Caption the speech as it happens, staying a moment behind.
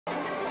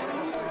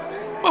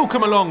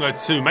Welcome along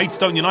to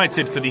Maidstone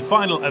United for the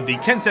final of the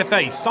Kent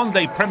FA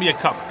Sunday Premier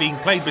Cup being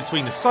played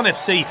between Sun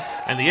FC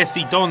and the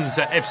SC Dons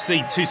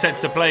FC. Two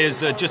sets of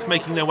players just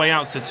making their way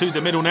out to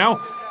the middle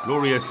now.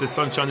 Glorious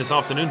sunshine this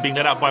afternoon being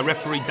led out by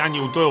referee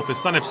Daniel Doyle for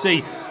Sun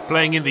FC,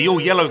 playing in the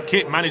all-yellow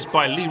kit managed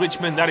by Lee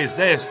Richmond. That is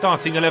their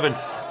starting 11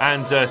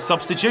 and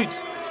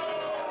substitutes.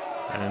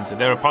 And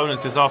their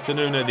opponents this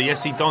afternoon are the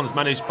SC Dons,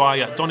 managed by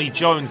Donny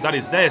Jones. That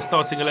is their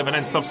starting 11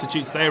 and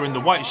substitutes. They are in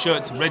the white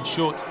shirts, red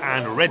shorts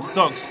and red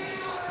socks.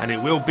 And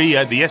it will be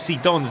the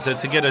SC Dons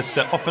to get us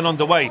off and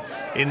underway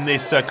in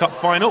this cup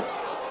final.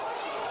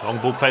 Long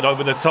ball played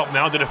over the top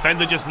now. The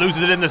defender just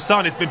loses it in the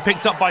sun. It's been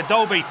picked up by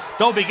Dolby.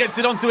 Dolby gets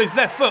it onto his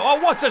left foot.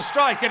 Oh, what a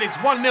strike! And it's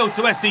 1-0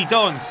 to SC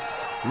Dons.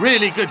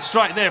 Really good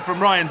strike there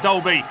from Ryan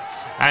Dolby.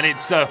 And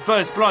it's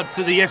first blood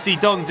to the SC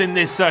Dons in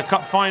this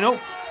cup final.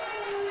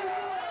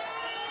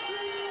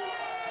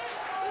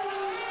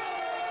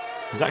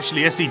 It was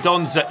actually SC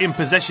Dons in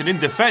possession in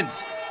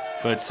defence.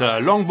 But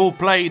long ball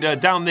played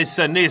down this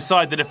near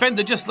side. The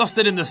defender just lost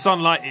it in the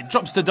sunlight. It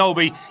drops to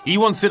Dolby. He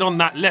wants it on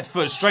that left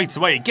foot straight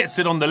away. He gets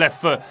it on the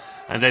left foot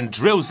and then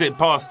drills it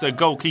past the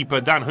goalkeeper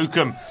Dan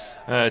Hookham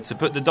to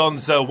put the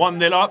Dons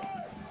 1-0 up.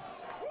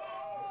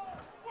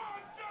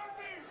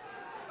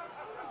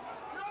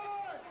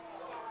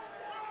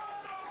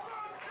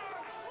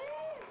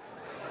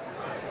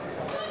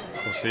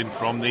 Cross in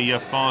from the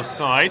far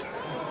side.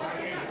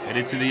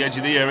 Headed to the edge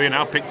of the area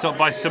now, picked up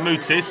by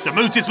Samoutis.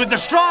 Samoutis with the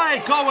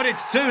strike! Oh, and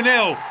it's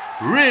 2-0.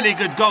 Really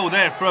good goal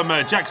there from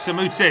Jack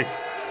Samoutis.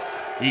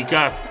 He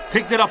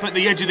picked it up at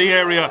the edge of the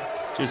area,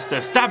 just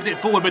stabbed it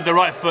forward with the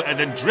right foot and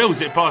then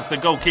drills it past the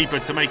goalkeeper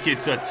to make it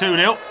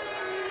 2-0.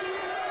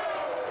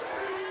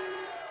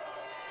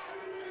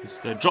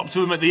 Just dropped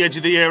to him at the edge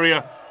of the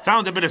area,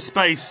 found a bit of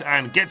space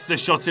and gets the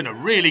shot in. A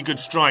really good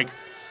strike.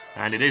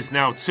 And it is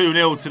now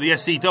 2-0 to the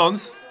SC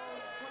Dons.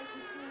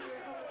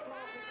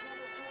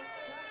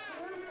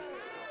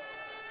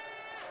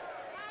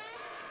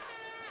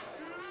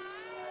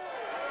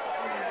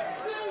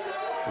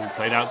 Ball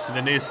played out to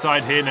the near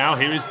side here now.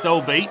 Here is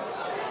Dolby.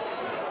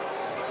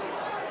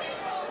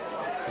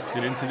 Gets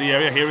it into the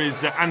area. Here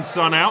is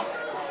Ansar now.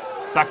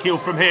 Back heel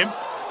from him.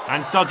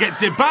 Ansar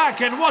gets it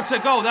back, and what a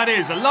goal that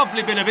is. A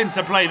lovely bit of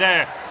interplay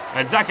there.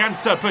 And Zach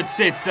Ansar puts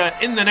it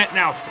in the net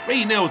now.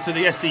 3-0 to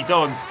the SC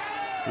Dons,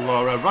 who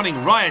are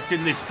running riot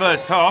in this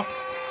first half.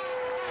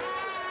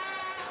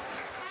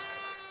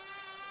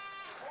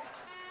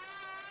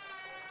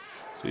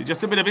 So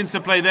just a bit of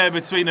interplay there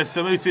between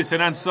Samoutis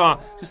and Ansar,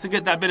 just to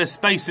get that bit of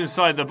space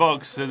inside the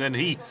box, and then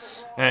he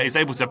is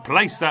able to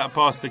place that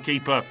past the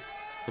keeper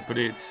to put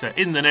it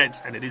in the net,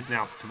 and it is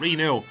now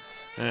 3-0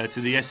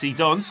 to the SC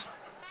Dons.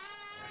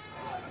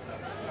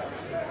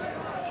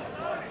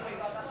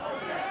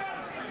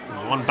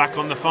 One back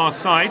on the far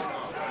side.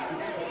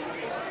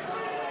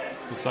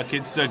 Looks like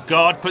it's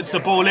Guard, puts the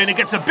ball in, it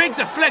gets a big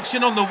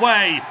deflection on the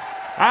way,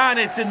 and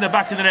it's in the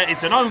back of the net.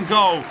 It's an own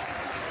goal.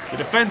 The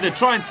defender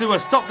trying to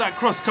stop that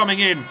cross coming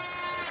in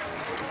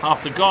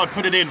after Guard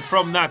put it in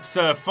from that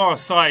far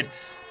side.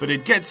 But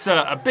it gets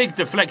a big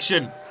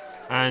deflection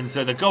and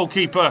the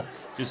goalkeeper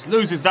just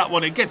loses that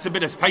one. It gets a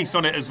bit of pace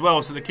on it as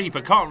well, so the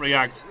keeper can't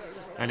react.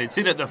 And it's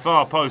in at the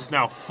far post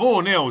now.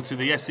 4-0 to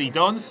the SC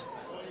Dons.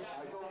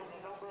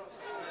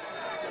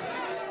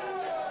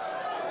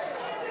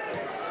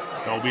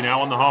 Dolby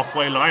now on the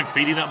halfway line,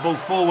 feeding that ball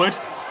forward.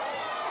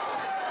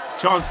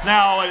 Chance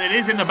now, and it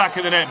is in the back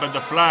of the net, but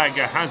the flag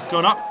has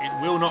gone up.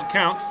 It will not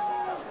count.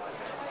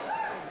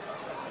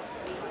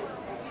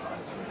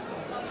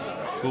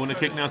 Corner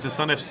kick now to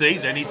Sun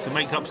FC. They need to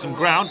make up some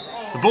ground.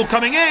 The ball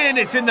coming in,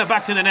 it's in the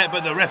back of the net,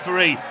 but the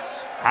referee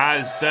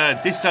has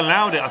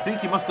disallowed it. I think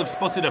he must have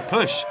spotted a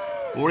push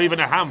or even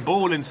a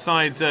handball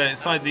inside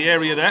the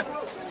area there.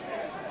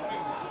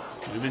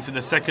 Move into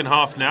the second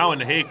half now,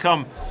 and here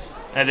come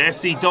the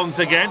SC Dons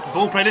again.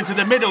 Ball played into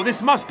the middle.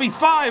 This must be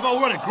 5. Oh,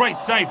 what a great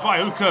save by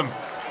Hookham.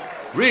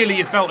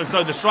 Really, it felt as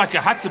though the striker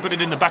had to put it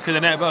in the back of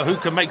the net, but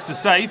Hookham makes the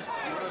save.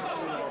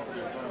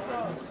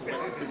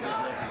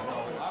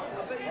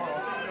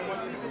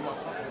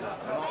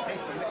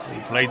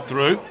 He played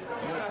through.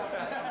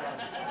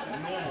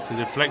 It's a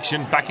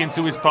deflection back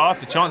into his path.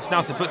 The chance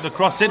now to put the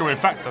cross in, or in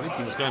fact, I think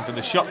he was going for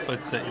the shot,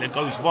 but it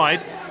goes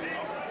wide.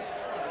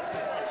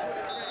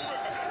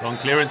 Long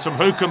clearance from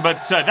Hookham,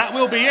 but that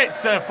will be it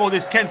for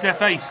this Kent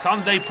FA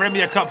Sunday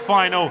Premier Cup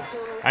final.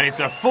 And it's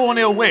a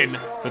 4-0 win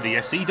for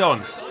the SC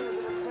Dons.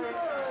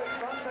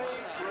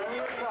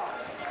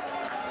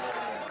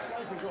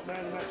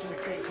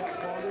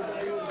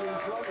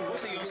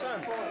 Was it your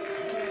son?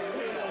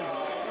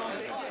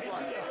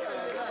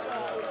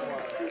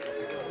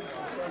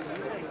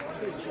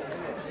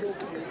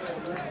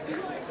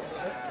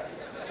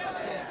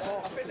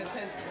 I think the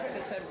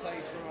 10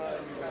 plays for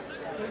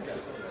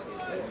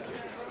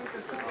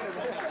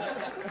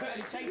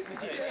he chased me.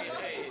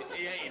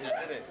 He hated it,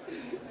 didn't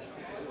he?